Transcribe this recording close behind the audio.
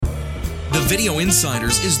The Video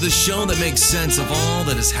Insiders is the show that makes sense of all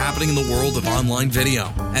that is happening in the world of online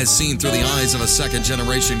video, as seen through the eyes of a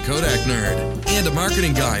second-generation codec nerd and a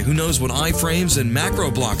marketing guy who knows what iframes and macro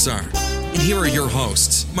blocks are. And here are your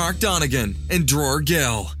hosts, Mark Donegan and Dror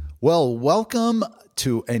Gill. Well, welcome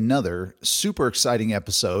to another super exciting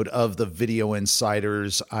episode of the Video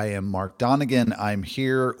Insiders. I am Mark Donegan. I'm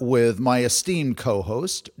here with my esteemed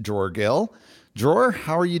co-host, Dror Gill. Dror,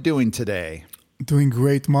 how are you doing today? Doing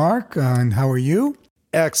great, Mark. And how are you?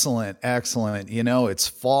 Excellent, excellent. You know, it's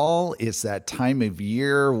fall. It's that time of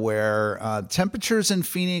year where temperatures in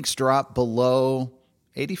Phoenix drop below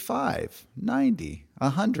 85, 90,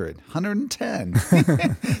 100, 110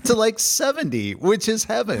 to like 70, which is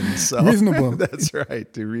heaven. So reasonable. That's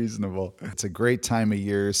right, too reasonable. It's a great time of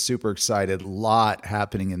year. Super excited. A lot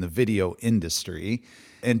happening in the video industry.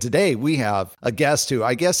 And today we have a guest who,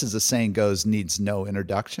 I guess as the saying goes, needs no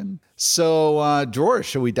introduction. So, George,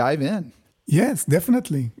 shall we dive in? Yes,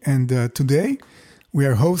 definitely. And today we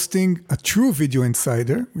are hosting a true video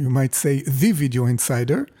insider. You might say the video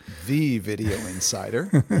insider. The video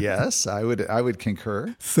insider. Yes, I would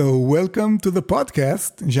concur. So welcome to the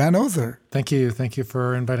podcast, Jan Ozer. Thank you. Thank you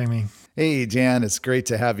for inviting me. Hey, Jan, it's great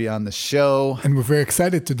to have you on the show. And we're very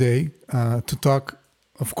excited today to talk,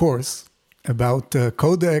 of course, about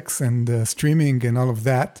codecs and streaming and all of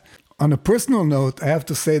that. On a personal note, I have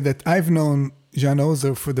to say that I've known Jan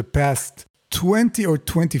Ozer for the past 20 or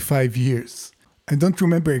 25 years. I don't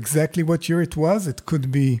remember exactly what year it was. It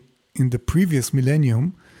could be in the previous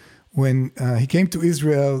millennium when he came to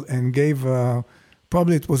Israel and gave,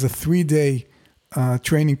 probably it was a 3-day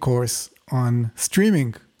training course on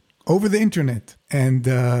streaming over the internet. And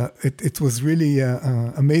it was really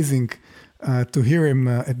amazing to hear him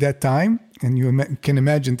at that time. And you can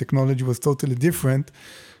imagine technology was totally different.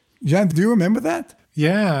 Jan, do you remember that?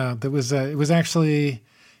 Yeah, it was actually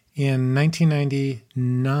in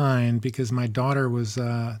 1999 because my daughter was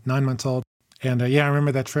 9 months old. And I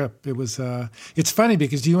remember that trip. It was. It's funny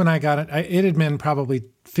because you and I got it. It had been probably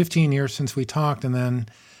 15 years since we talked, and then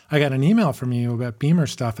I got an email from you about Beamer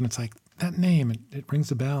stuff, and it's like that name. It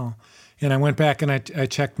rings a bell. And I went back and I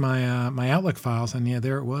checked my Outlook files, and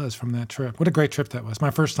there it was from that trip. What a great trip that was!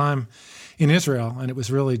 My first time in Israel, and it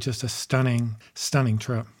was really just a stunning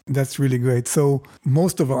trip. That's really great. So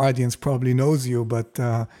most of our audience probably knows you, but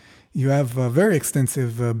you have a very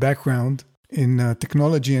extensive background in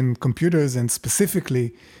technology and computers, and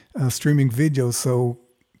specifically streaming video. So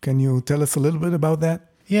can you tell us a little bit about that?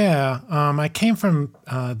 Yeah, I came from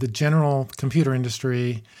the general computer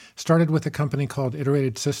industry, started with a company called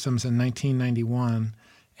Iterated Systems in 1991,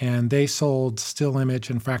 and they sold still image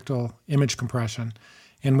and fractal image compression.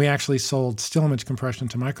 And we actually sold still image compression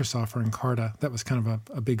to Microsoft for Encarta. That was kind of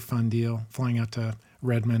a big fun deal, flying out to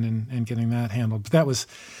Redmond and getting that handled. But that was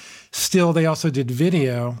still, they also did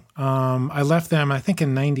video. I left them, I think,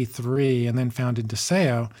 in 93 and then founded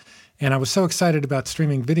Deseo. And I was so excited about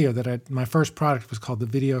streaming video that my first product was called the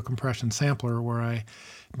Video Compression Sampler, where I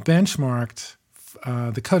benchmarked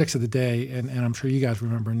the codecs of the day. And I'm sure you guys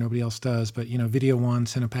remember, nobody else does, but Video One,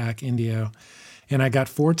 Cinepack, Indio. And I got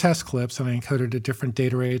 4 test clips, and I encoded at different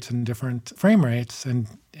data rates and different frame rates and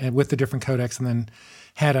with the different codecs, and then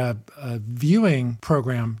had a viewing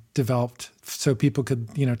program developed so people could,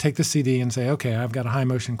 take the CD and say, okay, I've got a high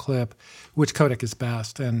motion clip, which codec is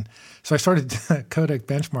best? And so I started codec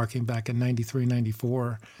benchmarking back in 93,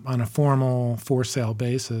 94 on a formal for-sale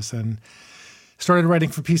basis, and started writing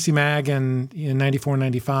for PC Mag in 94,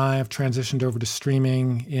 95, transitioned over to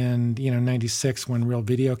streaming in 96 when Real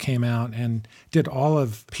Video came out, and did all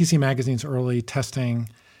of PC Magazine's early testing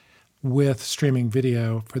with streaming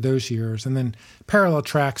video for those years. And then parallel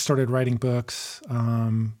track, started writing books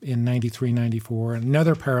in 93, 94.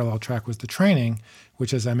 Another parallel track was the training,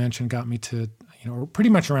 which, as I mentioned, got me to pretty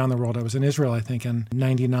much around the world. I was in Israel, I think, in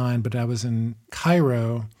 99, but I was in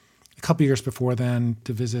Cairo a couple years before then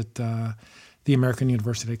to visit the American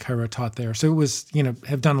University of Cairo, taught there. So it was,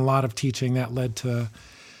 have done a lot of teaching that led to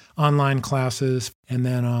online classes, and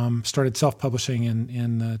then started self-publishing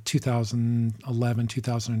in 2011,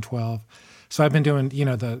 2012. So I've been doing,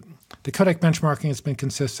 the codec benchmarking has been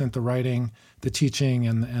consistent. The writing, the teaching,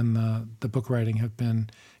 and the book writing have been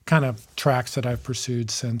kind of tracks that I've pursued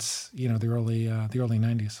since the early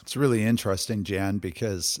 90s. It's really interesting, Jan,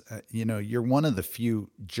 because you're one of the few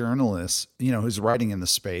journalists who's writing in the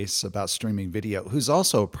space about streaming video, who's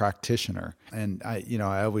also a practitioner, and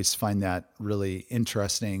I always find that really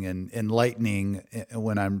interesting and enlightening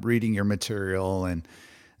when I'm reading your material. And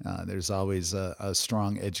there's always a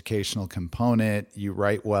strong educational component. You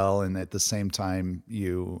write well, and at the same time,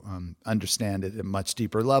 you understand at a much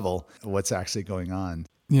deeper level what's actually going on.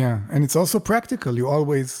 Yeah, and it's also practical. You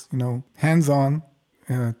always, hands-on,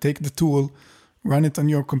 take the tool, run it on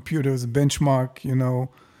your computers, benchmark,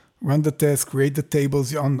 run the test, create the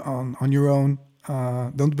tables on your own.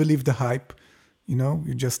 Don't believe the hype.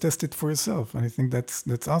 You just test it for yourself. And I think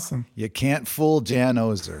that's awesome. You can't fool Jan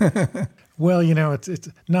Ozer. Well, it's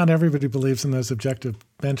not everybody believes in those objective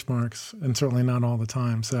benchmarks, and certainly not all the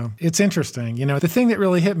time. So it's interesting. The thing that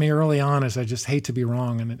really hit me early on is I just hate to be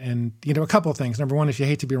wrong. And a couple of things. Number one is you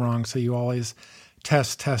hate to be wrong, so you always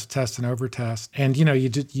test, and over-test. And,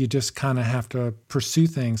 you just kind of have to pursue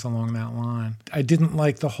things along that line. I didn't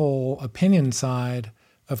like the whole opinion side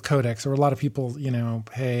of Codecs. There were a lot of people,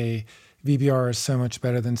 hey, VBR is so much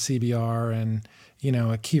better than CBR, and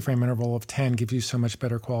a keyframe interval of 10 gives you so much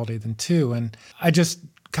better quality than 2. And I just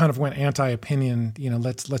kind of went anti-opinion.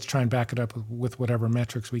 Let's try and back it up with whatever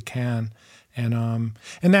metrics we can. And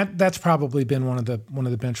that's probably been one of the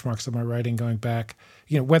benchmarks of my writing going back.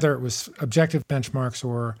 Whether it was objective benchmarks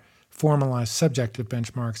or formalized subjective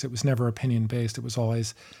benchmarks, it was never opinion based. It was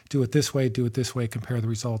always do it this way, compare the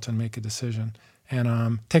results, and make a decision.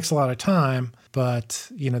 And takes a lot of time,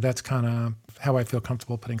 but that's kind of how I feel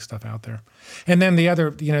comfortable putting stuff out there. And then the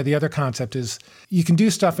other concept is you can do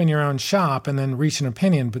stuff in your own shop and then reach an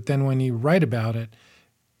opinion, but then when you write about it,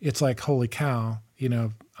 it's like, holy cow,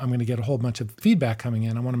 I'm going to get a whole bunch of feedback coming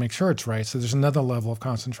in. I want to make sure it's right. So there's another level of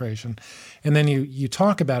concentration. And then you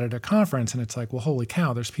talk about it at a conference, and it's like, well, holy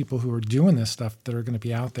cow, there's people who are doing this stuff that are going to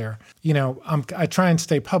be out there. I try and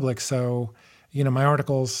stay public, so my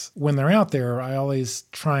articles, when they're out there, I always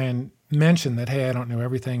try and mention that, hey, I don't know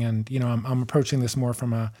everything. And, I'm approaching this more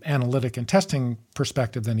from a analytic and testing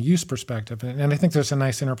perspective than a use perspective. And I think there's a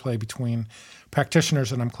nice interplay between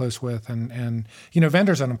practitioners that I'm close with and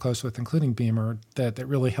vendors that I'm close with, including Beamer, that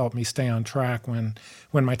really help me stay on track when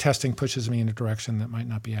my testing pushes me in a direction that might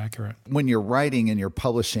not be accurate. When you're writing and you're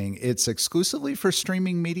publishing, it's exclusively for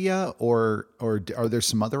streaming media, or are there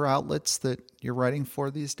some other outlets that you're writing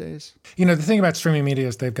for these days? The thing about streaming media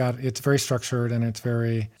is it's very structured, and it's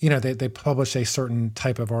very, they publish a certain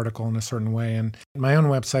type of article in a certain way. And my own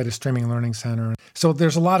website is Streaming Learning Center. So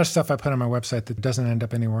there's a lot of stuff I put on my website that doesn't end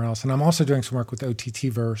up anywhere else. And I'm also doing some work with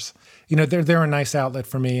OTTverse. They're a nice outlet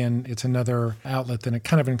for me, and it's another outlet that it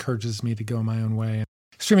kind of encourages me to go my own way.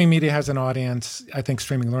 Streaming media has an audience. I think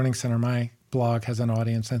Streaming Learning Center, my blog, has an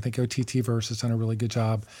audience. I think OTTverse has done a really good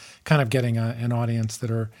job kind of getting an audience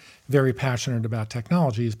that are very passionate about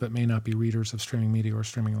technologies but may not be readers of Streaming Media or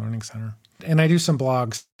Streaming Learning Center. And I do some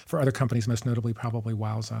blogs for other companies, most notably probably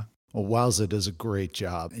Wowza. Well, Wowza does a great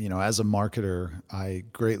job. As a marketer, I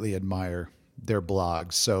greatly admire their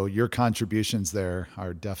blogs. So your contributions there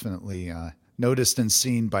are definitely noticed and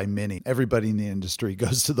seen by many. Everybody in the industry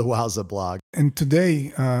goes to the Wowza blog. And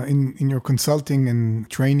today, in your consulting and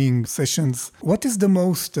training sessions, what is the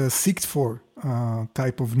most seeked for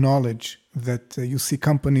type of knowledge that you see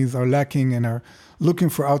companies are lacking and are looking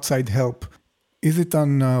for outside help? Is it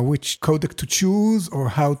on which codec to choose, or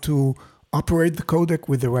how to operate the codec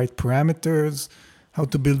with the right parameters, how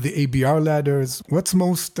to build the ABR ladders? What's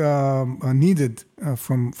most needed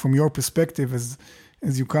from your perspective as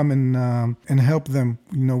you come and help them,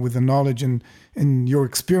 with the knowledge and your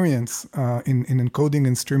experience in encoding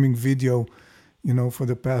and streaming video, for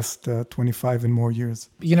the past 25 and more years?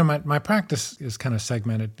 My practice is kind of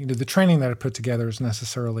segmented. The training that I put together is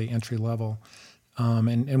necessarily entry level.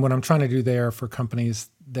 And what I'm trying to do there for companies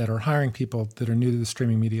that are hiring people that are new to the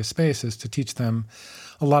streaming media space is to teach them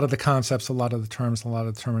a lot of the concepts, a lot of the terms, a lot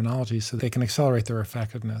of the terminology so they can accelerate their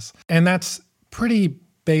effectiveness. And that's pretty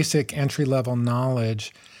basic entry-level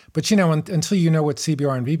knowledge. But, until you know what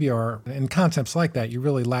CBR and VBR and concepts like that, you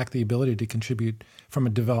really lack the ability to contribute from a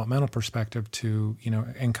developmental perspective to,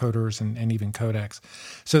 encoders and even codecs.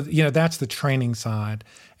 So, that's the training side.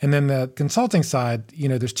 And then the consulting side,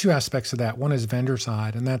 there's two aspects of that. One is vendor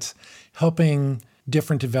side, and that's helping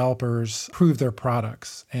different developers prove their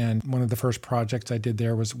products. And one of the first projects I did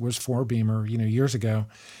there was for Beamer, years ago.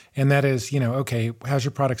 And that is, okay, how's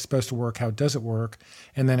your product supposed to work? How does it work?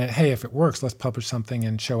 And then, hey, if it works, let's publish something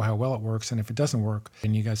and show how well it works. And if it doesn't work,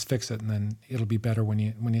 then you guys fix it, and then it'll be better when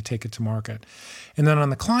you take it to market. And then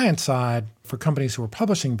on the client side, for companies who are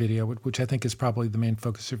publishing video, which I think is probably the main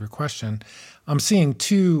focus of your question, I'm seeing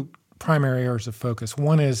two primary areas of focus.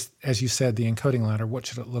 One is, as you said, the encoding ladder. What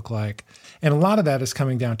should it look like? And a lot of that is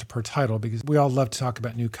coming down to per title, because we all love to talk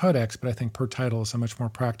about new codecs, but I think per title is a much more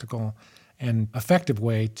practical and effective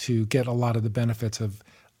way to get a lot of the benefits of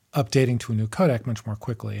updating to a new codec much more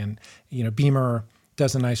quickly. And, Beamer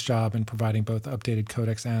does a nice job in providing both updated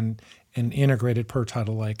codecs and an integrated per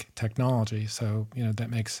title-like technology. So, that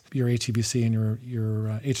makes your HEVC and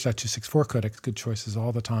your H.264 codecs good choices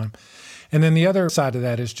all the time. And then the other side of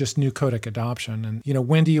that is just new codec adoption. And,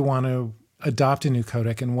 when do you want to adopt a new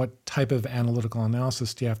codec, and what type of analytical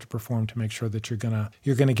analysis do you have to perform to make sure that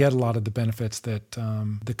you're gonna get a lot of the benefits that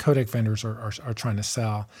the codec vendors are trying to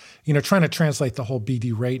sell? Trying to translate the whole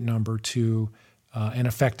BD rate number to an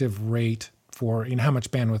effective rate for how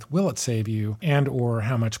much bandwidth will it save you, and or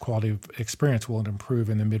how much quality of experience will it improve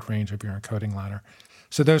in the mid-range of your encoding ladder.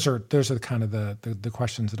 So those are kind of the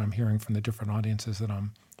questions that I'm hearing from the different audiences that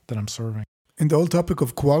I'm serving. In the whole topic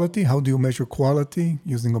of quality, how do you measure quality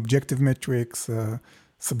using objective metrics,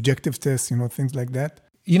 subjective tests, things like that?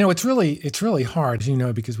 It's really hard,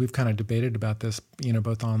 because we've kind of debated about this,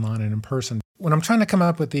 both online and in person. When I'm trying to come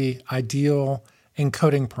up with the ideal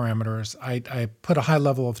encoding parameters, I put a high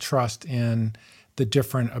level of trust in the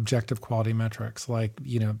different objective quality metrics, like,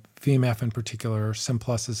 VMF in particular,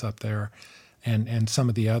 SimPlus is up there, and some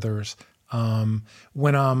of the others.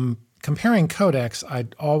 When I'm comparing codecs,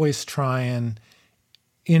 I'd always try and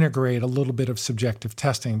integrate a little bit of subjective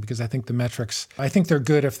testing, because I think the metrics, they're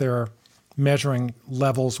good if they're measuring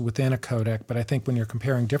levels within a codec, but I think when you're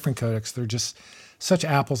comparing different codecs, they're just such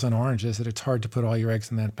apples and oranges that it's hard to put all your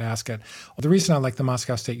eggs in that basket. The reason I like the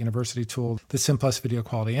Moscow State University tool, the SimPlus Video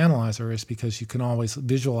Quality Analyzer, is because you can always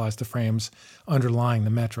visualize the frames underlying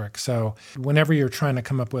the metric. So whenever you're trying to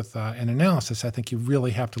come up with an analysis, I think you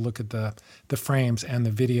really have to look at the frames and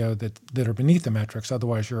the video that are beneath the metrics.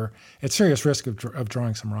 Otherwise, you're at serious risk of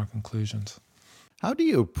drawing some wrong conclusions. How do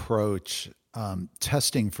you approach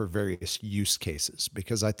testing for various use cases?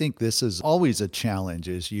 Because I think this is always a challenge.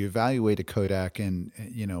 Is you evaluate a codec, and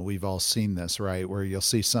we've all seen this, right? Where you'll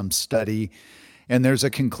see some study and there's a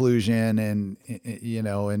conclusion, and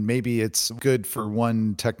and maybe it's good for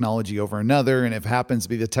one technology over another, and if it happens to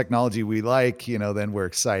be the technology we like, then we're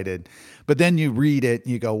excited. But then you read it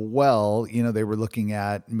and you go, well, they were looking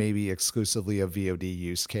at maybe exclusively a VOD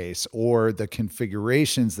use case, or the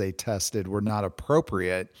configurations they tested were not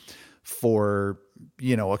appropriate for,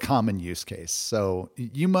 a common use case. So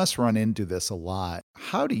you must run into this a lot.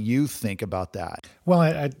 How do you think about that?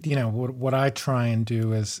 Well, what I try and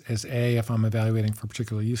do is if I'm evaluating for a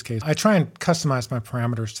particular use case, I try and customize my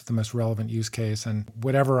parameters to the most relevant use case. And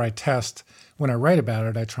whatever I test, when I write about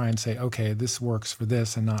it, I try and say, okay, this works for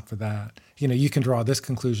this and not for that. You can draw this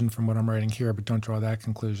conclusion from what I'm writing here, but don't draw that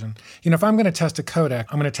conclusion. If I'm going to test a codec,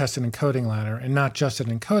 I'm going to test an encoding ladder, and not just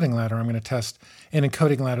an encoding ladder. I'm going to test an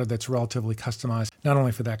encoding ladder that's relatively customized, not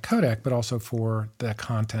only for that codec, but also for that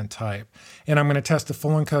content type. And I'm going to test the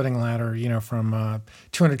full encoding ladder, from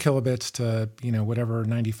 200 kilobits to, whatever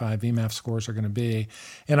 95 VMAF scores are going to be.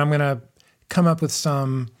 And I'm going to come up with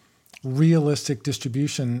some realistic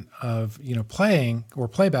distribution of, playing or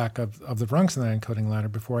playback of the rungs in that encoding ladder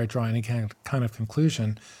before I draw any kind of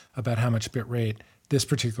conclusion about how much bit rate this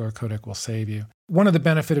particular codec will save you. One of the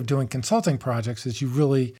benefits of doing consulting projects is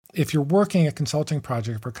if you're working a consulting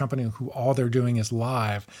project for a company who all they're doing is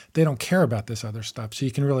live, they don't care about this other stuff. So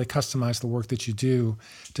you can really customize the work that you do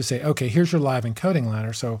to say, okay, here's your live encoding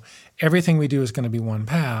ladder. So everything we do is going to be one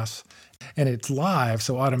pass, and it's live.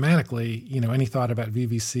 So automatically, any thought about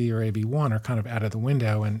VVC or AB1 are kind of out of the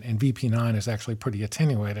window, and VP9 is actually pretty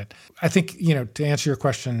attenuated. I think, to answer your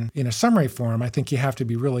question in a summary form, I think you have to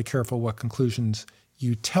be really careful what conclusions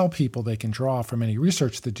you tell people they can draw from any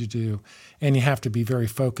research that you do, and you have to be very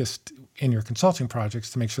focused in your consulting projects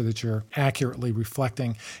to make sure that you're accurately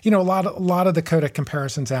reflecting. A lot of the codec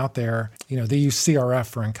comparisons out there, they use CRF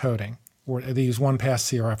for encoding, or they use one pass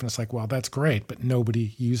CRF, and it's like, well, that's great, but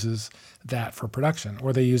nobody uses that for production.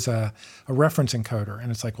 Or they use a reference encoder,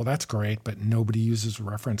 and it's like, well, that's great, but nobody uses a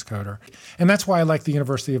reference coder. And that's why I like the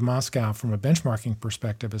University of Moscow from a benchmarking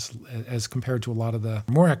perspective as compared to a lot of the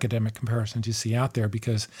more academic comparisons you see out there,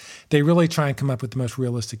 because they really try and come up with the most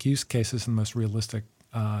realistic use cases and the most realistic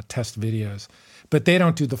test videos. But they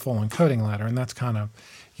don't do the full encoding ladder, and that's kind of,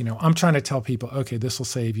 I'm trying to tell people, okay, this will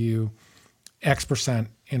save you X%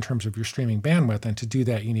 in terms of your streaming bandwidth. And to do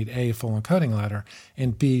that, you need A, full encoding ladder,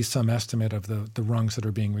 and B, some estimate of the rungs that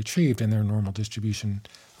are being retrieved in their normal distribution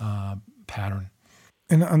pattern.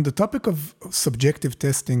 And on the topic of subjective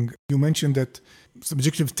testing, you mentioned that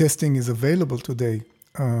subjective testing is available today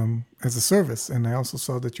as a service. And I also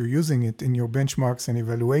saw that you're using it in your benchmarks and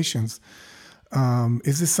evaluations.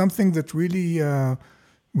 Is this something that really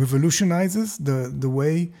revolutionizes the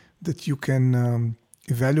way that you can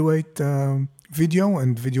evaluate video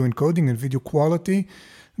and video encoding and video quality,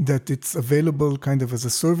 that it's available kind of as a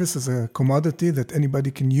service, as a commodity that anybody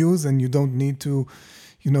can use, and you don't need to,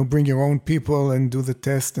 bring your own people and do the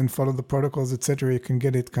test and follow the protocols, etc., you can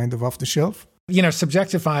get it kind of off the shelf?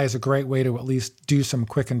 Subjectify is a great way to at least do some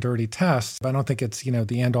quick and dirty tests. I don't think it's,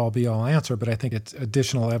 the end-all be-all answer, but I think it's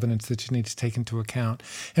additional evidence that you need to take into account.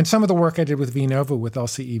 And some of the work I did with VNova with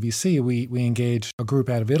LCEVC, we engaged a group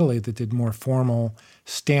out of Italy that did more formal,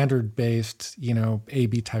 standard-based,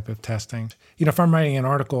 A/B type of testing. If I'm writing an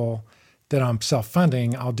article that I'm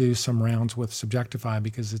self-funding, I'll do some rounds with Subjectify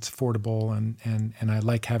because it's affordable and I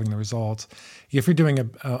like having the results. If you're doing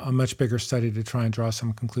a much bigger study to try and draw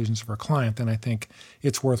some conclusions for a client, then I think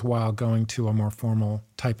it's worthwhile going to a more formal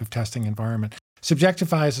type of testing environment.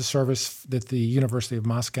 Subjectify is a service that the University of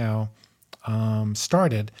Moscow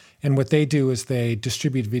started, and what they do is they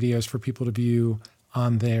distribute videos for people to view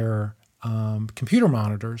on their computer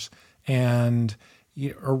monitors and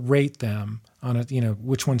or rate them on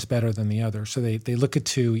which one's better than the other. So they look at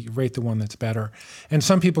two, you rate the one that's better. And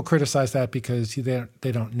some people criticize that because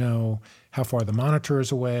they don't know how far the monitor is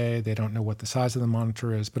away. They don't know what the size of the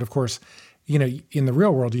monitor is. But of course, in the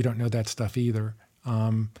real world, you don't know that stuff either.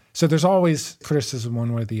 So there's always criticism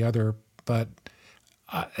one way or the other. But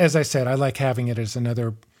as I said, I like having it as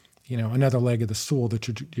another leg of the stool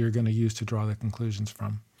that you're going to use to draw the conclusions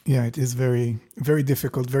from. Yeah, it is very, very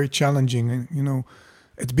difficult, very challenging. And,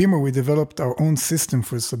 at Beamer, we developed our own system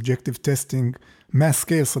for subjective testing,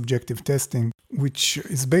 mass-scale subjective testing, which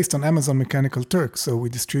is based on Amazon Mechanical Turk. So we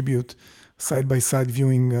distribute side-by-side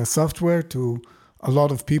viewing software to a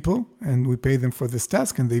lot of people, and we pay them for this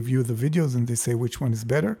task, and they view the videos, and they say which one is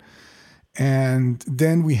better. And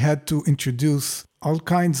then we had to introduce all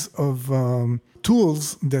kinds of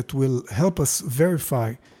tools that will help us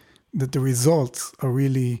verify that the results are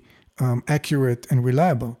really accurate and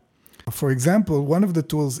reliable. For example, one of the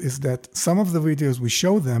tools is that some of the videos we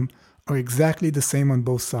show them are exactly the same on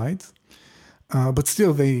both sides, but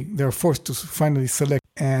still they're forced to finally select.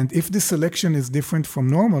 And if the selection is different from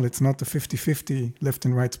normal, it's not a 50-50 left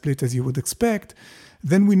and right split as you would expect,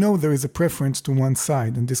 then we know there is a preference to one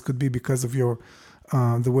side. And this could be because of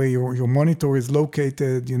the way your monitor is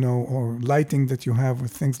located, or lighting that you have or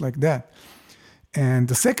things like that. And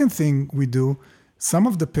the second thing we do, some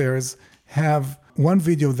of the pairs have one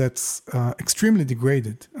video that's extremely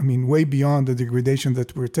degraded. I mean, way beyond the degradation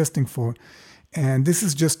that we're testing for. And this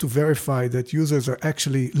is just to verify that users are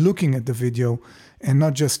actually looking at the video and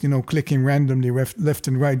not just, clicking randomly left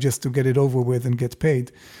and right just to get it over with and get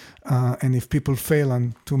paid. And if people fail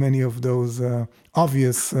on too many of those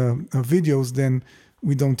obvious videos, then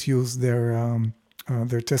we don't use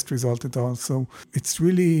their test result at all. So it's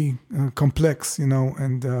really complex,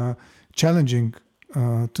 and challenging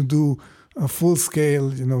to do a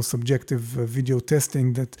full-scale, subjective video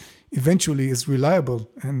testing that eventually is reliable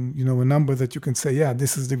and, a number that you can say, yeah,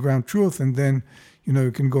 this is the ground truth, and then,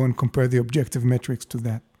 you can go and compare the objective metrics to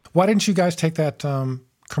that. Why didn't you guys take that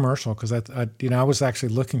commercial? Because I was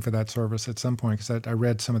actually looking for that service at some point because I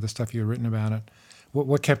read some of the stuff you had written about it.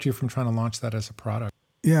 What kept you from trying to launch that as a product?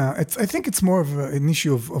 Yeah, I think it's more of an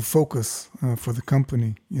issue of focus for the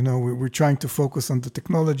company. We're trying to focus on the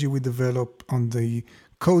technology we develop, on the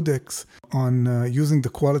codecs, on using the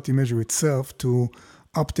quality measure itself to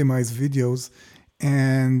optimize videos.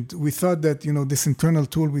 And we thought that, this internal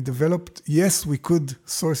tool we developed, yes, we could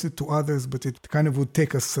source it to others, but it kind of would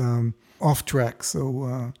take us off track.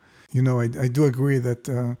 So, I do agree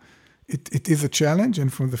that it is a challenge.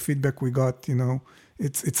 And from the feedback we got,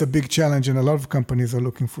 it's a big challenge, and a lot of companies are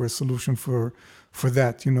looking for a solution for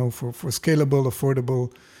that, for scalable,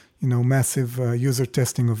 affordable, massive user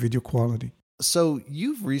testing of video quality. So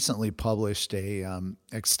you've recently published a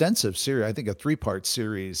extensive series, I think a 3-part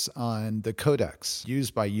series on the Codecs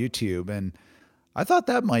used by YouTube, and I thought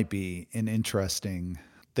that might be an interesting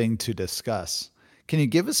thing to discuss. Can you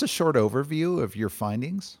give us a short overview of your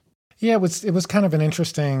findings? Yeah, it was kind of an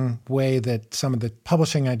interesting way that some of the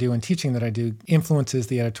publishing I do and teaching that I do influences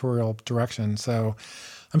the editorial direction. So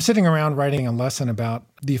I'm sitting around writing a lesson about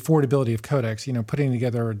the affordability of codecs, putting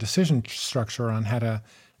together a decision structure on how to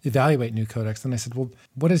evaluate new codecs. And I said, well,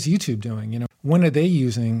 what is YouTube doing? When are they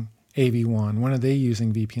using AV1? When are they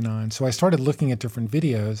using VP9? So I started looking at different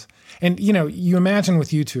videos. And, you imagine with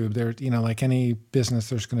YouTube, there, like any business,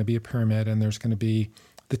 there's going to be a pyramid, and there's going to be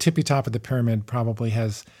the tippy top of the pyramid probably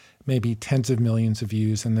has maybe tens of millions of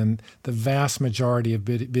views. And then the vast majority of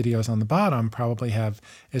videos on the bottom probably have,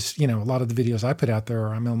 a lot of the videos I put out there,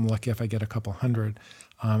 I'm lucky if I get a couple hundred.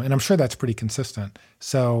 And I'm sure that's pretty consistent.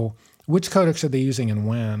 So which codecs are they using and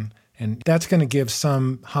when? And that's going to give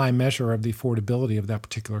some high measure of the affordability of that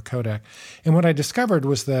particular codec. And what I discovered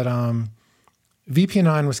was that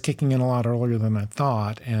VP9 was kicking in a lot earlier than I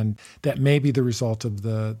thought, and that may be the result of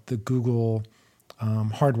the Google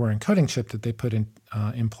hardware encoding chip that they put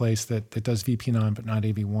in place that does VP9 but not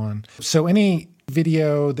AV1. So any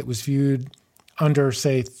video that was viewed under,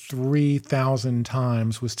 say, 3,000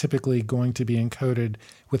 times was typically going to be encoded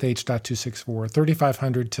with H.264.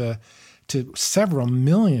 3,500 to several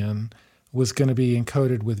million was going to be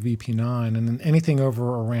encoded with VP9, and then anything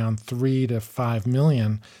over around 3 to 5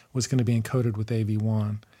 million was going to be encoded with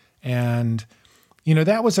AV1. And,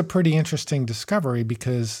 that was a pretty interesting discovery,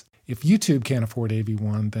 because if YouTube can't afford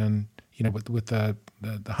AV1, then, with the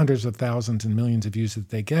hundreds of thousands and millions of views that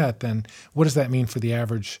they get, then what does that mean for the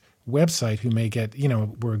average website who may get,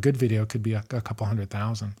 where a good video could be a couple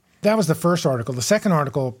 100,000? That was the first article. The second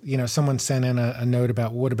article, someone sent in a note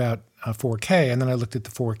about what about 4K, and then I looked at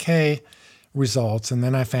the 4K results, and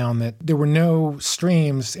then I found that there were no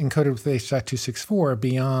streams encoded with H.264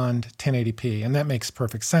 beyond 1080p, and that makes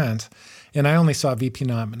perfect sense. And I only saw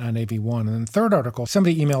VP9 but not AV1. And then the third article,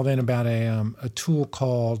 somebody emailed in about a tool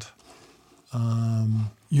called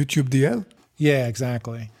YouTube DL? Yeah,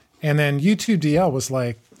 exactly. And then YouTube DL was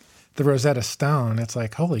like the Rosetta Stone. It's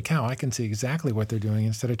like, holy cow, I can see exactly what they're doing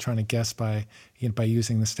instead of trying to guess by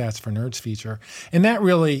using the Stats for Nerds feature. And that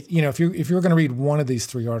really, if you're going to read one of these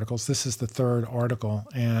three articles, this is the third article.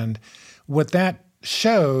 And what that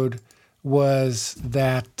showed was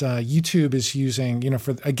that YouTube is using,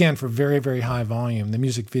 for very, very high volume, the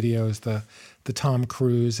music videos, the Tom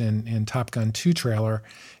Cruise and Top Gun 2 trailer,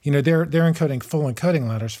 they're encoding full encoding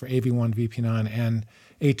ladders for AV1, VP9, and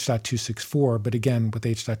H.264, but again, with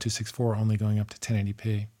H.264 only going up to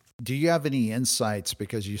 1080p. Do you have any insights?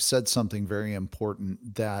 Because you said something very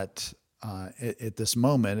important that at this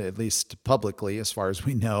moment, at least publicly, as far as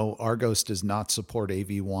we know, Argos does not support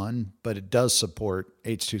AV1, but it does support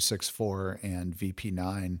H.264 and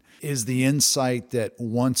VP9. Is the insight that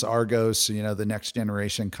once Argos, the next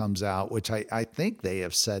generation comes out, which I think they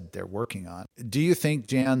have said they're working on, do you think,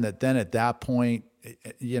 Jan, that then at that point,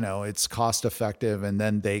 it's cost effective and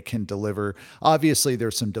then they can deliver? Obviously,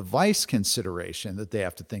 there's some device consideration that they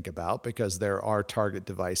have to think about, because there are target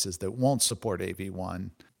devices that won't support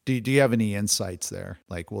AV1. Do you have any insights there?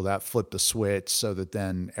 Like, will that flip the switch so that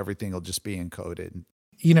then everything will just be encoded?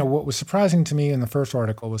 What was surprising to me in the first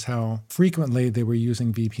article was how frequently they were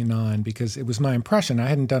using VP9, because it was my impression. I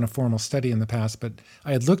hadn't done a formal study in the past, but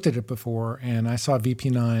I had looked at it before, and I saw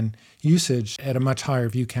VP9 usage at a much higher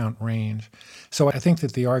view count range. So I think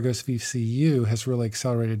that the Argos VCU has really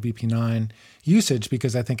accelerated VP9 usage,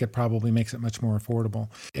 because I think it probably makes it much more affordable.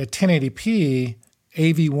 At 1080p,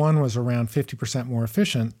 AV1 was around 50% more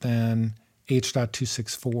efficient than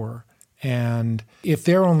H.264. And if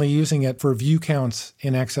they're only using it for view counts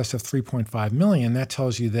in excess of 3.5 million, that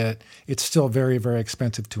tells you that it's still very, very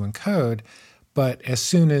expensive to encode. But as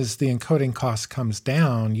soon as the encoding cost comes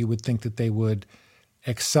down, you would think that they would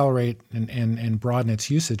accelerate and broaden its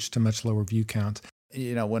usage to much lower view counts.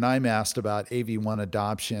 When I'm asked about AV1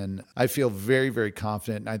 adoption, I feel very, very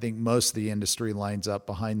confident. And I think most of the industry lines up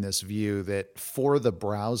behind this view that for the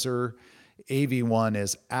browser, AV1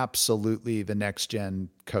 is absolutely the next gen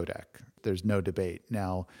codec. There's no debate.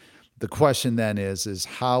 Now, the question then is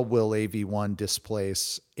how will AV1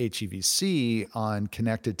 displace HEVC on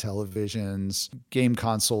connected televisions, game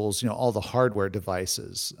consoles, all the hardware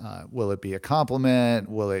devices? Will it be a complement?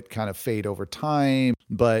 Will it kind of fade over time?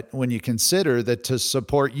 But when you consider that to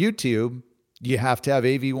support YouTube, you have to have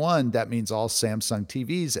AV1, that means all Samsung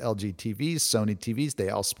TVs, LG TVs, Sony TVs, they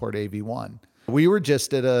all support AV1. We were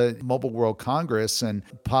just at a Mobile World Congress and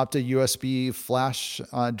popped a USB flash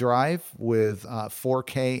drive with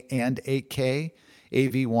 4K and 8K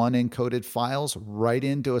AV1 encoded files right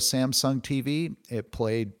into a Samsung TV. It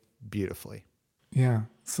played beautifully. Yeah,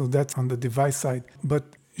 so that's on the device side. But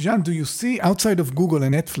Jean, do you see, outside of Google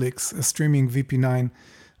and Netflix streaming VP9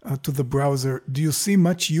 to the browser, do you see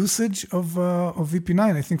much usage of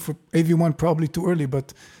VP9? I think for AV1 probably too early,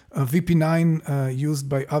 but VP9 used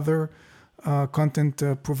by other content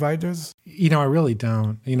providers? I really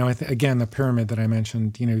don't. Again, the pyramid that I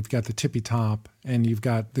mentioned, you've got the tippy top and you've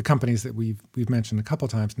got the companies that we've mentioned a couple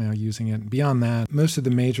of times now using it. Beyond that, most of the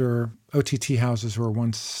major OTT houses who are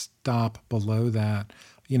one stop below that,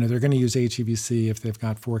 they're going to use HEVC if they've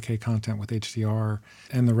got 4K content with HDR,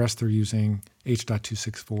 and the rest they're using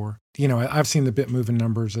H.264. I've seen the bit moving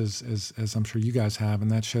numbers as I'm sure you guys have, and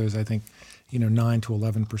that shows, I think, 9 to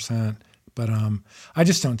 11%. But I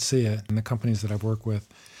just don't see it in the companies that I've worked with.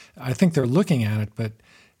 I think they're looking at it, but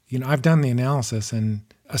I've done the analysis, and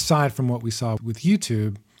aside from what we saw with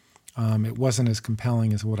YouTube, it wasn't as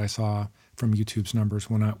compelling as what I saw from YouTube's numbers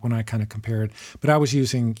when I kind of compared. But I was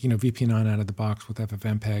using, VP9 out of the box with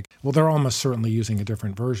FFmpeg. Well, they're almost certainly using a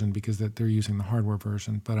different version because they're using the hardware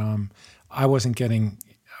version. But I wasn't getting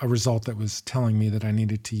a result that was telling me that I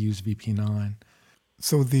needed to use VP9.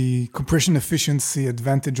 So the compression efficiency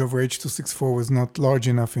advantage over H.264 was not large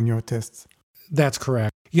enough in your tests? That's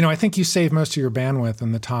correct. I think you save most of your bandwidth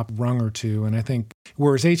in the top rung or two. And I think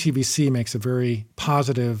whereas HEVC makes a very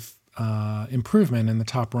positive improvement in the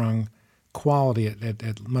top rung quality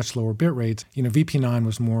at much lower bit rates, VP9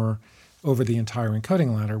 was more over the entire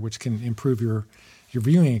encoding ladder, which can improve your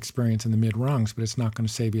viewing experience in the mid rungs, but it's not going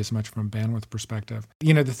to save you as much from a bandwidth perspective.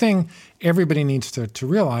 The thing everybody needs to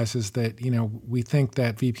realize is that, we think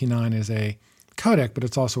that VP9 is a codec, but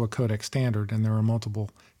it's also a codec standard, and there are multiple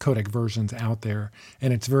codec versions out there.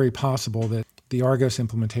 And it's very possible that the Argos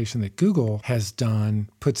implementation that Google has done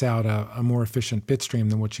puts out a more efficient bit stream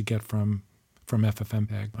than what you get from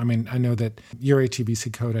FFmpeg. I mean, I know that your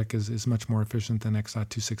HEVC codec is much more efficient than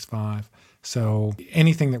X.265. So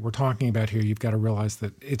anything that we're talking about here, you've got to realize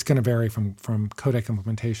that it's going to vary from codec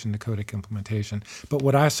implementation to codec implementation. But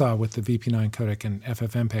what I saw with the VP9 codec and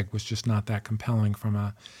FFmpeg was just not that compelling from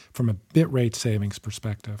a bit rate savings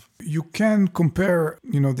perspective. You can compare,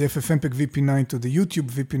 the FFmpeg VP9 to the YouTube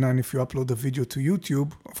VP9 if you upload a video to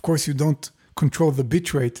YouTube. Of course, you don't control the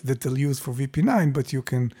bit rate that they'll use for VP9, but you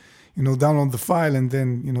can download the file and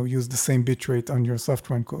then, use the same bit rate on your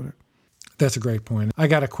software encoder. That's a great point. I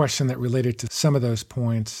got a question that related to some of those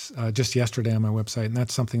points just yesterday on my website, and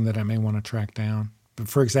that's something that I may want to track down, but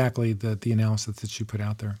for exactly the analysis that you put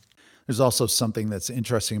out there. There's also something that's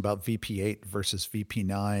interesting about VP8 versus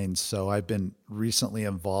VP9. So I've been recently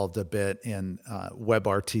involved a bit in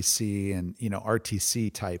WebRTC and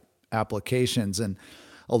RTC type applications, and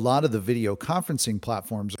a lot of the video conferencing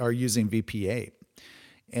platforms are using VP8.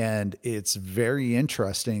 And it's very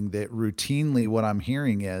interesting that routinely what I'm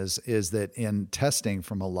hearing is that in testing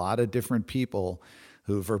from a lot of different people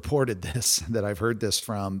who've reported this, that I've heard this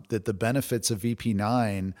from, that the benefits of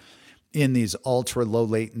VP9 in these ultra low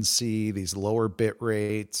latency, these lower bit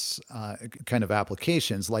rates kind of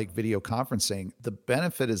applications like video conferencing, the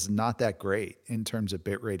benefit is not that great in terms of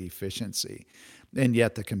bit rate efficiency. And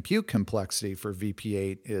yet the compute complexity for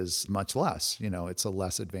VP8 is much less. It's a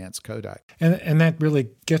less advanced codec. And that really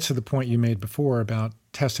gets to the point you made before about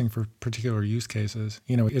testing for particular use cases.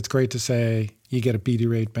 It's great to say you get a BD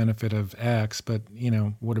rate benefit of X, but,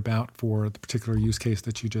 what about for the particular use case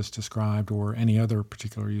that you just described or any other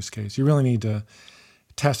particular use case? You really need to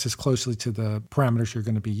test as closely to the parameters you're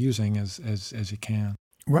going to be using as you can.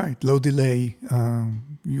 Right, low delay.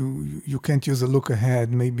 You can't use a look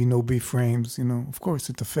ahead, maybe no B frames. Of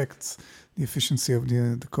course, it affects the efficiency of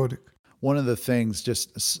the codec. One of the things,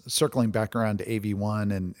 just circling back around to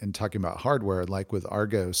AV1 and talking about hardware, like with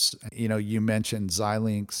Argos, you mentioned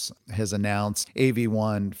Xilinx has announced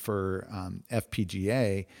AV1 for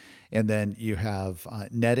FPGA, and then you have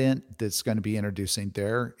NetInt that's going to be introducing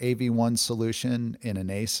their AV1 solution in an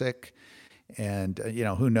ASIC. And,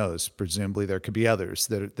 who knows, presumably there could be others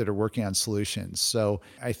that are working on solutions. So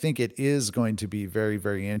I think it is going to be very,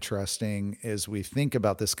 very interesting as we think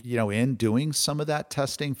about this, in doing some of that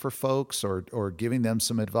testing for folks or giving them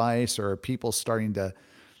some advice, or are people starting to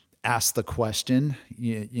ask the question,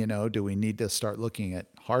 do we need to start looking at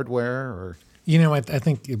hardware or? I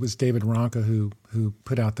think it was David Ronca who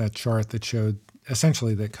put out that chart that showed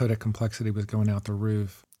essentially that codec complexity was going out the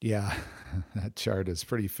roof. Yeah, that chart is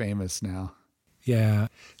pretty famous now. Yeah.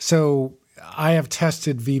 So I have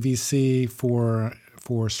tested VVC for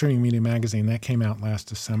Streaming Media Magazine. That came out last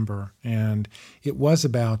December. And it was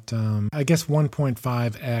about,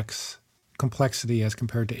 1.5x complexity as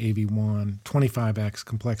compared to AV1, 25x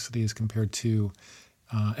complexity as compared to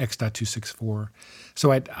X.264.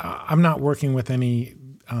 So I'm not working with any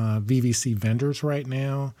VVC vendors right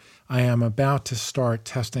now. I am about to start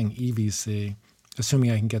testing EVC, assuming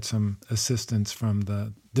I can get some assistance from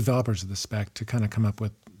the developers of the spec to kind of come up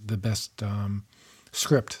with the best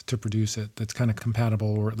script to produce it that's kind of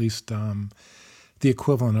compatible, or at least the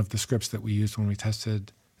equivalent of the scripts that we used when we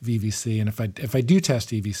tested VVC. And if I do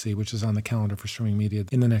test EVC, which is on the calendar for Streaming Media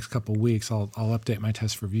in the next couple of weeks, I'll update my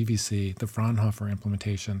test for VVC, the Fraunhofer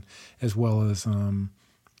implementation, as well as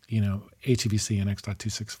HEVC and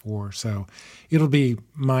X.264. So it'll be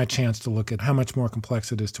my chance to look at how much more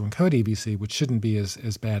complex it is to encode EVC, which shouldn't be as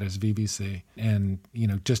bad as VVC, and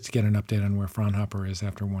just to get an update on where Fraunhofer is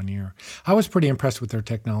after 1 year. I was pretty impressed with their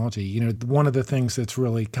technology. One of the things that's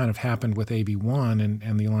really kind of happened with AV1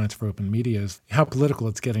 and the Alliance for Open Media is how political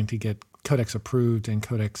it's getting to get codecs approved and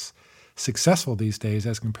codecs successful these days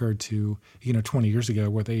as compared to 20 years ago,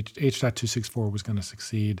 where the H.264 was going to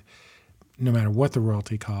succeed. no matter what the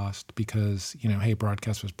royalty cost, because, hey,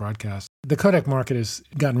 broadcast was broadcast. The codec market has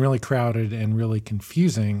gotten really crowded and really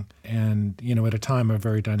confusing, and, at a time of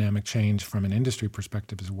very dynamic change from an industry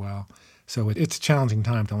perspective as well. So it's a challenging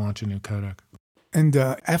time to launch a new codec. And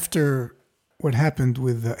after what happened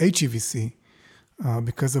with HEVC,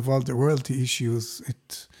 because of all the royalty issues,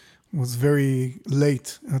 it was very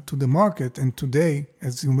late to the market. And today,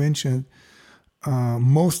 as you mentioned,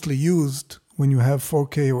 mostly used when you have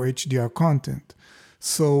 4K or HDR content.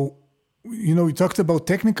 So, we talked about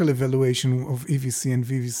technical evaluation of EVC and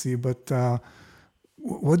VVC, but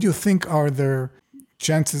what do you think are their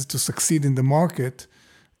chances to succeed in the market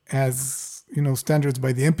as, standards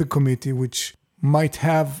by the MPEG committee, which might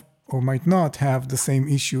have or might not have the same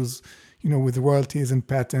issues, with royalties and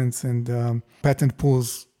patents and patent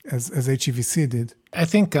pools as HEVC did? I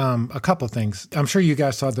think a couple of things. I'm sure you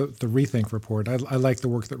guys saw the Rethink report. I like the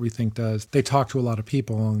work that Rethink does. They talk to a lot of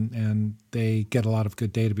people and they get a lot of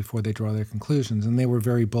good data before they draw their conclusions. And they were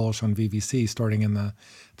very bullish on VVC starting in the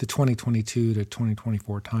 2022 to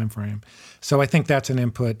 2024 timeframe. So I think that's an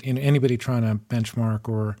input in anybody trying to benchmark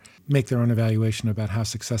or make their own evaluation about how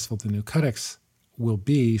successful the new codecs will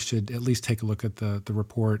be should at least take a look at the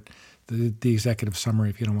report, the executive summary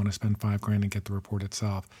if you don't want to spend $5,000 and get the report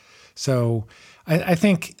itself. So I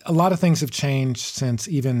think a lot of things have changed since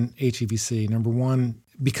even HEVC. Number one,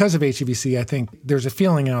 because of HEVC, I think there's a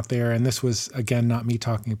feeling out there, and this was, again, not me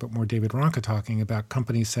talking, but more David Ronca talking about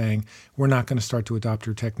companies saying, we're not going to start to adopt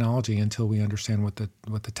your technology until we understand what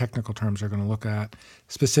the technical terms are going to look at,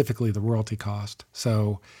 specifically the royalty cost.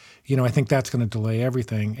 So, I think that's going to delay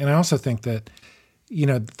everything. And I also think that,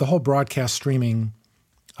 the whole broadcast streaming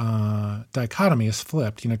dichotomy is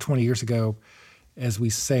flipped. 20 years ago, as we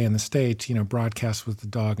say in the States, broadcast was the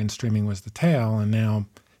dog and streaming was the tail. And now,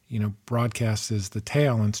 broadcast is the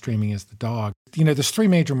tail and streaming is the dog. There's three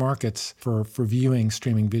major markets for viewing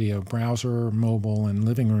streaming video: browser, mobile, and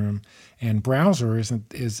living room. And browser is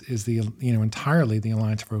the entirely the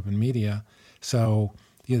Alliance for Open Media. So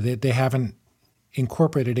they haven't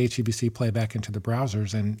incorporated HEVC playback into the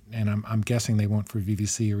browsers, and I'm guessing they won't for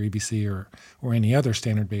VVC or EBC or any other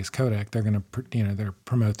standard-based codec. They're going to they're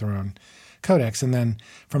promote their own codecs. And then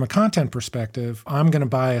from a content perspective, I'm going to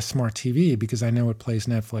buy a smart TV because I know it plays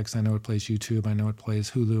Netflix, I know it plays YouTube, I know it plays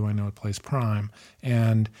Hulu, I know it plays Prime.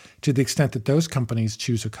 And to the extent that those companies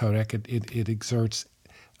choose a codec, it exerts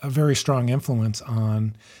a very strong influence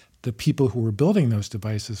on the people who are building those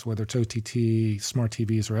devices, whether it's OTT, smart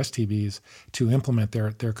TVs, or STVs, to implement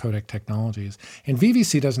their codec technologies. And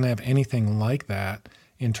VVC doesn't have anything like that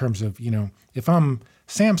in terms of, if I'm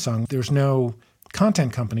Samsung, there's no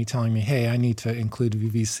content company telling me, hey, I need to include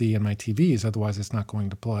VVC in my TVs, otherwise it's not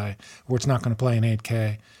going to play, or it's not going to play in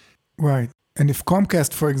 8K. Right. And if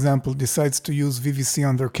Comcast, for example, decides to use VVC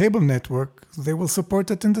on their cable network, they will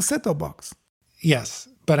support it in the set-top box. Yes.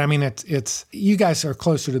 But I mean, it's you guys are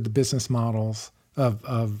closer to the business models of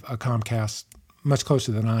a Comcast, much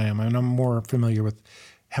closer than I am. I mean, I'm more familiar with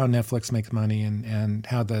how Netflix makes money and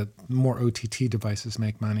how the more OTT devices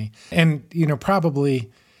make money. And,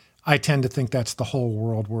 probably I tend to think that's the whole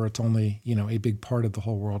world, where it's only, a big part of the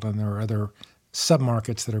whole world. And there are other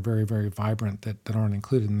sub-markets that are very, very vibrant that aren't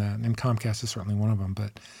included in that. And Comcast is certainly one of them.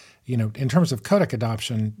 But, in terms of codec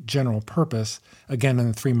adoption, general purpose, again, in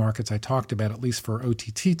the three markets I talked about, at least for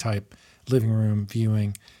OTT type living room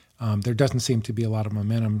viewing, there doesn't seem to be a lot of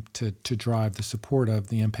momentum to drive the support of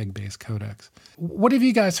the MPEG-based codecs. What have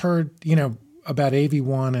you guys heard, about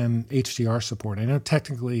AV1 and HDR support? I know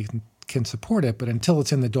technically can support it, but until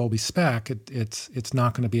it's in the Dolby spec, it's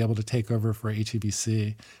not going to be able to take over for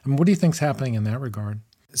HEVC. I mean, what do you think's happening in that regard?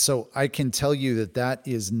 So I can tell you that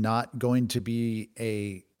is not going to be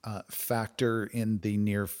a factor in the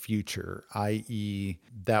near future, i.e.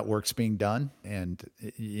 that work's being done. And,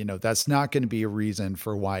 that's not going to be a reason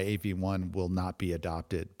for why AV1 will not be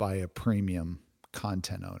adopted by a premium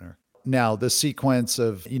content owner. Now, the sequence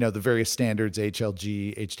of, the various standards,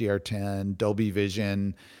 HLG, HDR10, Dolby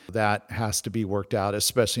Vision, that has to be worked out,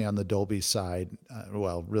 especially on the Dolby side.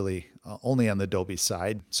 Really only on the Dolby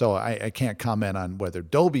side. So I can't comment on whether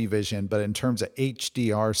Dolby Vision, but in terms of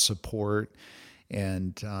HDR support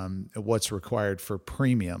and what's required for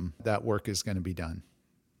premium, that work is going to be done.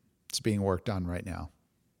 It's being worked on right now.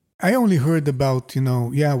 I only heard about,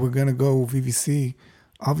 we're going to go VVC,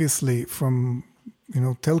 obviously, from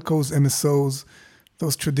telcos, MSOs,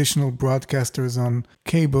 those traditional broadcasters on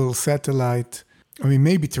cable, satellite,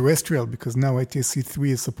 maybe terrestrial, because now ATSC3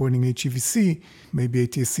 is supporting HEVC. Maybe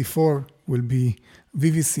ATSC4 will be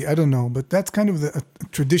VVC. I don't know. But that's kind of the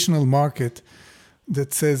traditional market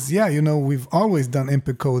that says, yeah, we've always done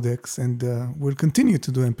MPEG codecs and we'll continue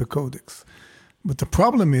to do MPEG codecs. But the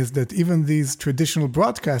problem is that even these traditional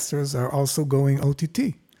broadcasters are also going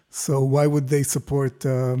OTT. So why would they support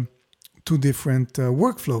two different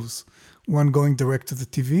workflows? One going direct to the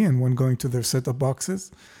TV and one going to their set-top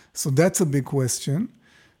boxes. So that's a big question.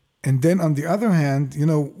 And then on the other hand,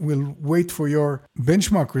 we'll wait for your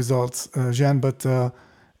benchmark results, Jan, but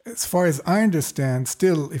as far as I understand,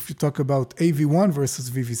 still, if you talk about AV1 versus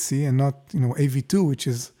VVC and not, AV2, which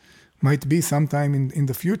might be sometime in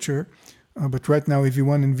the future, but right now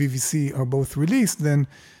AV1 and VVC are both released, then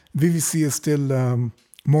VVC is still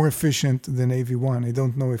more efficient than AV1. I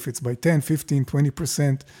don't know if it's by 10, 15,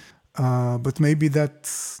 20%, but maybe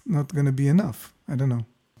that's not going to be enough. I don't know.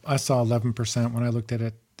 I saw 11% when I looked at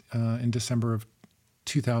it in December of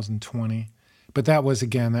 2020. But that was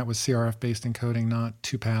CRF-based encoding, not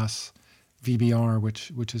two-pass VBR,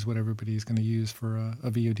 which is what everybody's going to use for a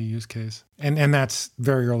VOD use case. And that's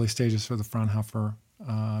very early stages for the Fraunhofer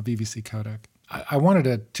VVC codec. I wanted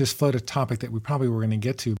to just float a topic that we probably were going to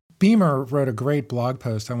get to. Beamer wrote a great blog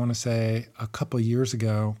post, I want to say, a couple of years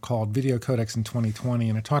ago called Video Codecs in 2020,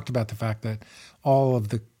 and it talked about the fact that all of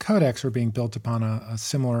the codecs are being built upon a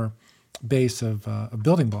similar base of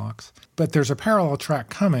building blocks. But there's a parallel track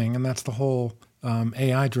coming, and that's the whole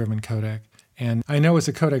AI-driven codec. And I know as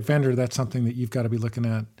a codec vendor, that's something that you've got to be looking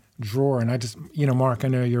at Dror. And I just, Mark, I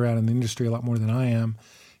know you're out in the industry a lot more than I am.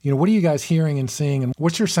 What are you guys hearing and seeing, and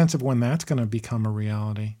what's your sense of when that's going to become a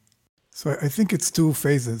reality? So I think it's two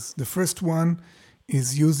phases. The first one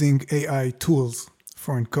is using AI tools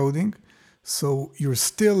for encoding. So you're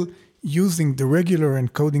still using the regular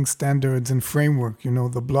encoding standards and framework,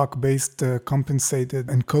 the block-based compensated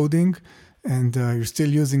encoding, and you're still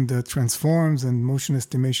using the transforms and motion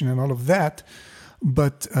estimation and all of that,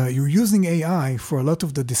 but you're using AI for a lot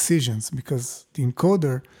of the decisions because the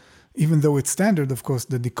encoder, even though it's standard, of course,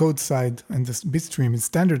 the decode side and the bit stream is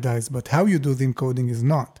standardized, but how you do the encoding is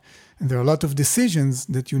not. And there are a lot of decisions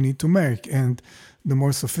that you need to make, and the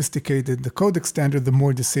more sophisticated the codec standard, the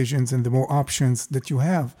more decisions and the more options that you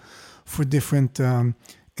have for different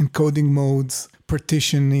encoding modes,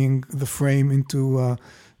 partitioning the frame into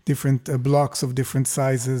different blocks of different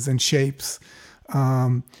sizes and shapes.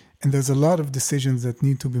 And there's a lot of decisions that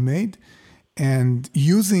need to be made. And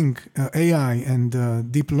using AI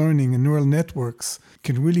and deep learning and neural networks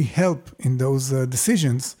can really help in those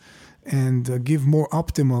decisions and give more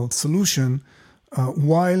optimal solution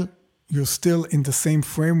while you're still in the same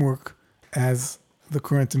framework as the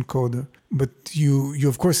current encoder. But you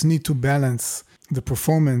of course need to balance the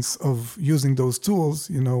performance of using those tools,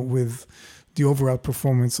 with the overall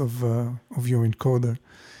performance of your encoder.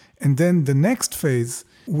 And then the next phase,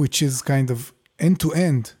 which is kind of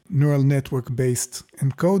end-to-end neural network-based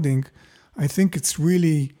encoding, I think it's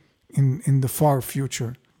really in the far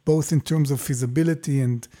future, both in terms of feasibility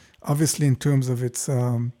and obviously in terms of its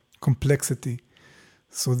complexity.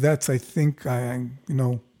 So that's, I think, I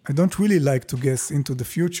don't really like to guess into the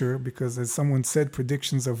future because, as someone said,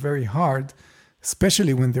 predictions are very hard,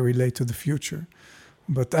 especially when they relate to the future.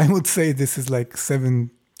 But I would say this is like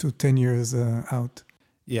 7 to 10 years out.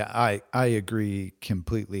 Yeah, I agree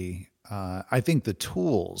completely. I think the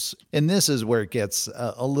tools, and this is where it gets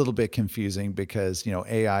a little bit confusing because,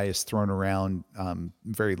 AI is thrown around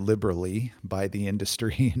very liberally by the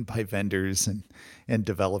industry and by vendors and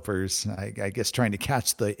developers, I guess trying to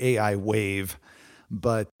catch the AI wave.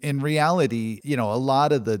 But in reality, a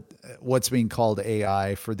lot of what's being called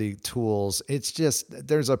AI for the tools, it's just,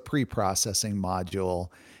 there's a pre-processing module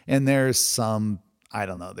and there's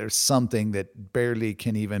there's something that barely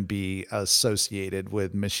can even be associated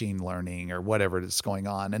with machine learning or whatever is going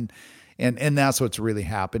on. And that's what's really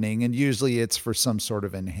happening. And usually it's for some sort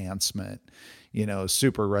of enhancement,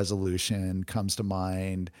 super resolution comes to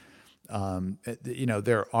mind.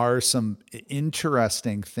 There are some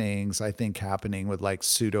interesting things I think happening with like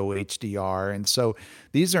pseudo HDR. And so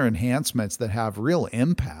these are enhancements that have real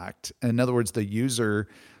impact. In other words, the user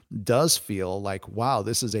does feel like, wow,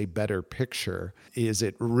 this is a better picture. Is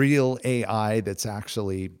it real AI that's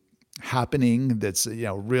actually happening? That's,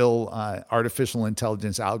 real artificial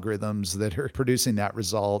intelligence algorithms that are producing that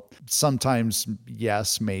result? Sometimes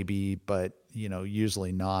yes, maybe, but,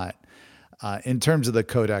 usually not. In terms of the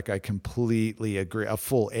codec, I completely agree. A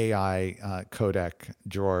full AI codec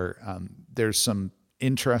drawer. There's some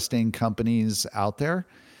interesting companies out there.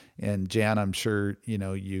 And Jan, I'm sure, you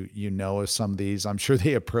know of some of these. I'm sure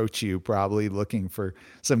they approach you probably looking for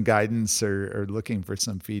some guidance or looking for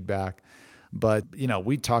some feedback. But,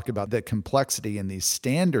 we talk about the complexity in these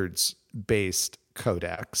standards-based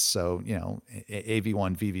codecs. So,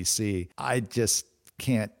 AV1, VVC. I just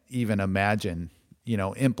can't even imagine,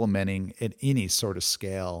 implementing at any sort of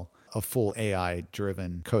scale a full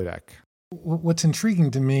AI-driven codec. What's intriguing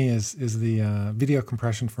to me is the video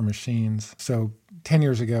compression for machines. So 10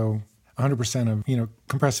 years ago, 100% of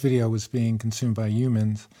compressed video was being consumed by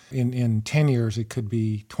humans. In 10 years, it could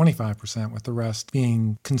be 25%, with the rest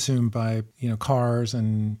being consumed by cars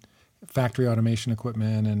and factory automation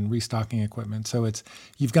equipment and restocking equipment. So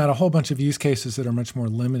you've got a whole bunch of use cases that are much more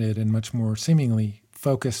limited and much more seemingly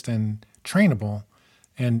focused and trainable.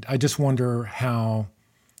 And I just wonder how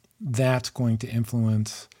that's going to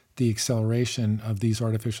influence the acceleration of these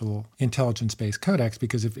artificial intelligence-based codecs,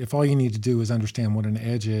 because if all you need to do is understand what an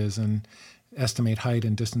edge is and estimate height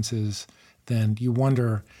and distances, then you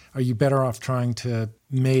wonder, are you better off trying to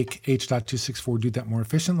make H.264 do that more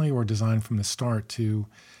efficiently, or design from the start to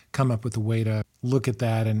come up with a way to look at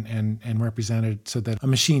that and represent it so that a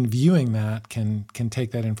machine viewing that can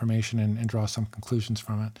take that information and draw some conclusions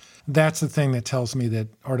from it? That's the thing that tells me that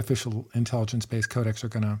artificial intelligence-based codecs are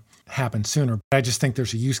going to happen sooner. I just think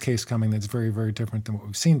there's a use case coming that's very, very different than what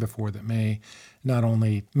we've seen before, that may not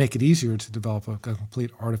only make it easier to develop a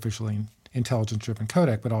complete artificially intelligence-driven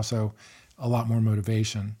codec, but also a lot more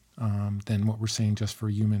motivation than what we're seeing just for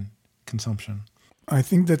human consumption. I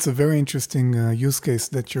think that's a very interesting use case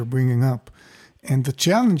that you're bringing up. And the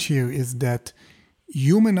challenge here is that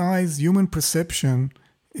human eyes, human perception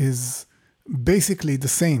is basically the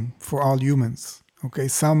same for all humans. Okay,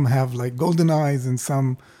 some have like golden eyes and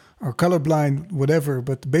some are colorblind, whatever,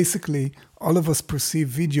 but basically all of us perceive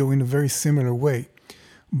video in a very similar way.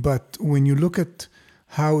 But when you look at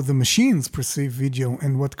how the machines perceive video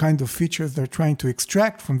and what kind of features they're trying to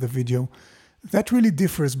extract from the video, that really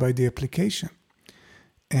differs by the application.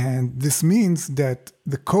 And this means that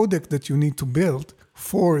the codec that you need to build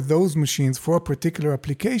for those machines, for a particular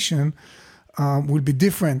application, will be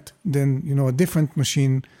different than a different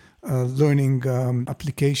machine learning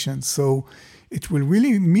application. So it will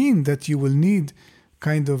really mean that you will need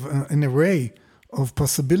kind of an array of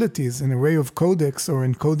possibilities, an array of codecs or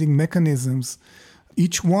encoding mechanisms,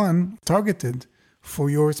 each one targeted for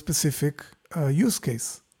your specific use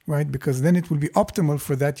case, right? Because then it will be optimal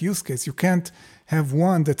for that use case. You can't have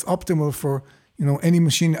one that's optimal for any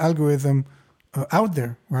machine algorithm out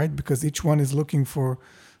there, right? Because each one is looking for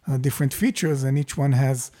different features, and each one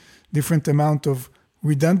has different amount of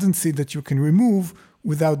redundancy that you can remove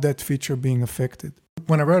without that feature being affected.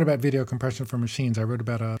 When I wrote about video compression for machines, I wrote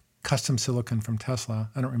about a custom silicon from Tesla.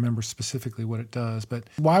 I don't remember specifically what it does, but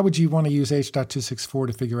why would you want to use H.264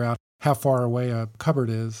 to figure out how far away a cupboard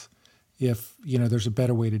is if there's a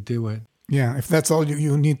better way to do it? Yeah, if that's all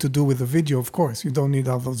you need to do with the video, of course, you don't need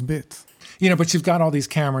all those bits. But you've got all these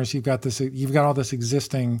cameras, you've got all this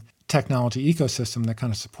existing technology ecosystem that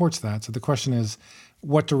kind of supports that. So the question is,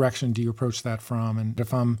 what direction do you approach that from? And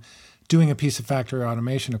if I'm doing a piece of factory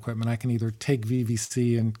automation equipment, I can either take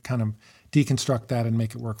VVC and kind of deconstruct that and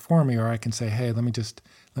make it work for me, or I can say, hey, let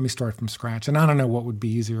me start from scratch. And I don't know what would be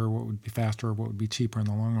easier, or what would be faster, or what would be cheaper in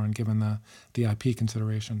the long run, given the IP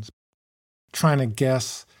considerations. Trying to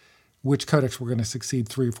guess which codecs were going to succeed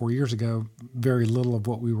 3 or 4 years ago, very little of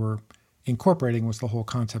what we were incorporating was the whole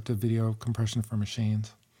concept of video compression for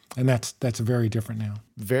machines. And that's very different now.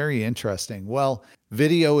 Very interesting. Well,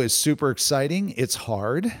 video is super exciting. It's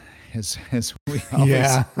hard, as we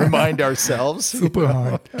always remind ourselves. Super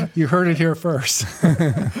hard. You heard it here first.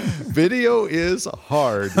 Video is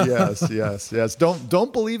hard. Yes.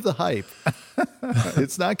 Don't believe the hype.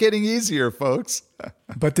 It's not getting easier, folks.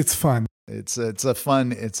 But it's fun. It's a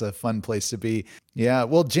fun place to be. Yeah.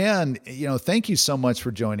 Well, Jan, thank you so much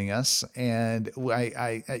for joining us. And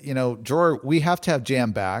Dror, we have to have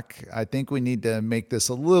Jan back. I think we need to make this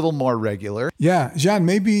a little more regular. Yeah, Jan,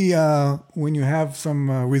 maybe when you have some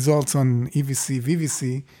results on EVC,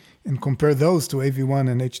 VVC, and compare those to AV1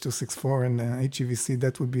 and H.264 and HEVC,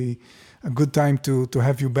 that would be a good time to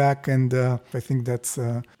have you back. And I think that's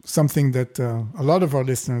something that a lot of our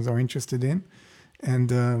listeners are interested in.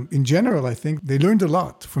 And in general, I think they learned a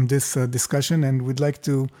lot from this discussion, and we'd like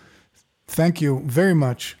to thank you very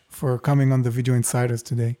much for coming on the Video Insiders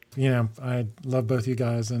today. I love both you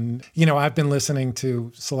guys. And, I've been listening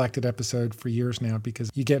to selected episode for years now,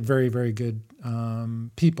 because you get very, very good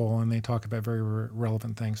people, and they talk about very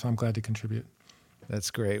relevant things. So I'm glad to contribute.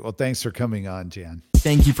 That's great. Well, thanks for coming on, Jan.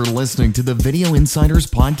 Thank you for listening to the Video Insiders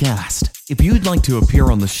podcast. If you'd like to appear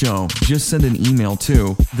on the show, just send an email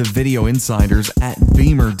to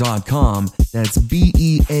thevideoinsiders@beamer.com. That's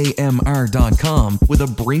BEAMR.com with a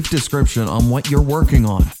brief description on what you're working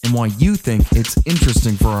on and why you think it's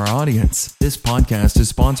interesting for our audience. This podcast is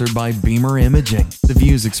sponsored by Beamer Imaging. The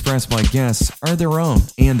views expressed by guests are their own,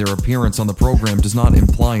 and their appearance on the program does not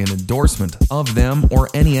imply an endorsement of them or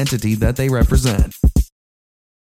any entity that they represent.